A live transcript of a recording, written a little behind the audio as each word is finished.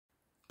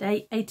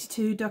Day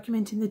 82,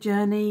 documenting the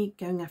journey,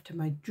 going after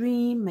my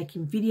dream,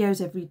 making videos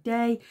every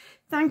day.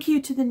 Thank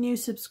you to the new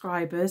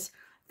subscribers.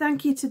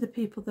 Thank you to the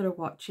people that are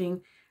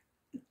watching.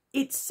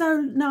 It's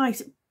so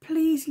nice.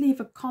 Please leave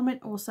a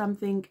comment or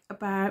something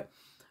about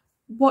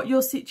what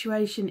your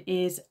situation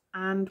is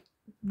and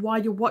why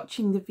you're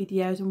watching the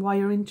videos and why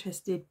you're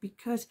interested,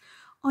 because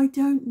I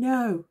don't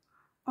know.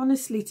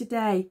 Honestly,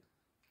 today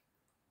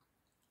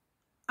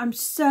I'm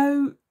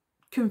so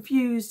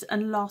confused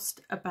and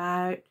lost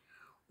about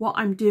what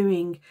I'm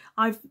doing.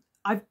 I've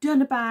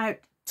done about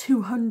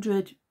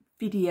 200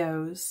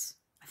 videos.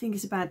 I think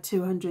it's about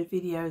 200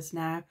 videos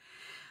now,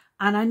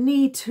 and I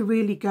need to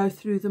really go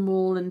through them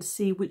all and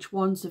see which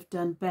ones have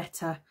done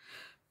better.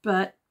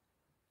 But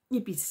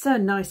it'd be so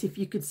nice if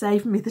you could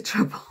save me the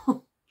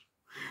trouble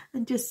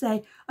and just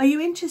say, are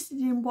you interested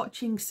in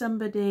watching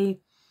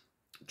somebody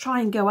try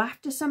and go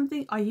after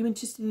something? Are you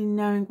interested in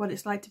knowing what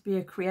it's like to be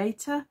a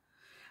creator?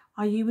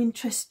 Are you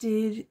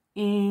interested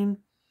in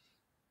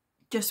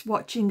just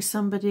watching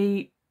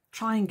somebody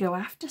try and go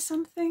after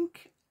something?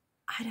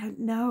 I don't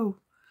know.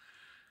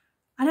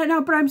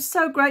 But I'm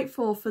so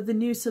grateful for the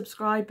new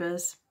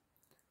subscribers.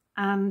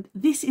 And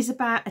this is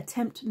about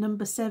attempt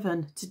number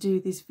 7 to do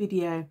this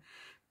video,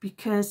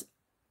 because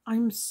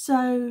I'm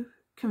so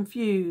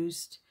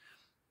confused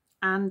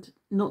and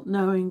not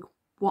knowing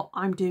what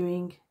I'm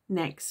doing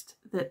next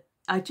that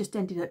I just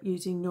ended up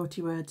using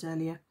naughty words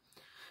earlier.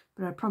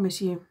 But I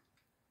promise you,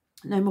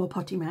 no more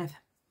potty mouth.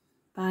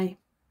 Bye.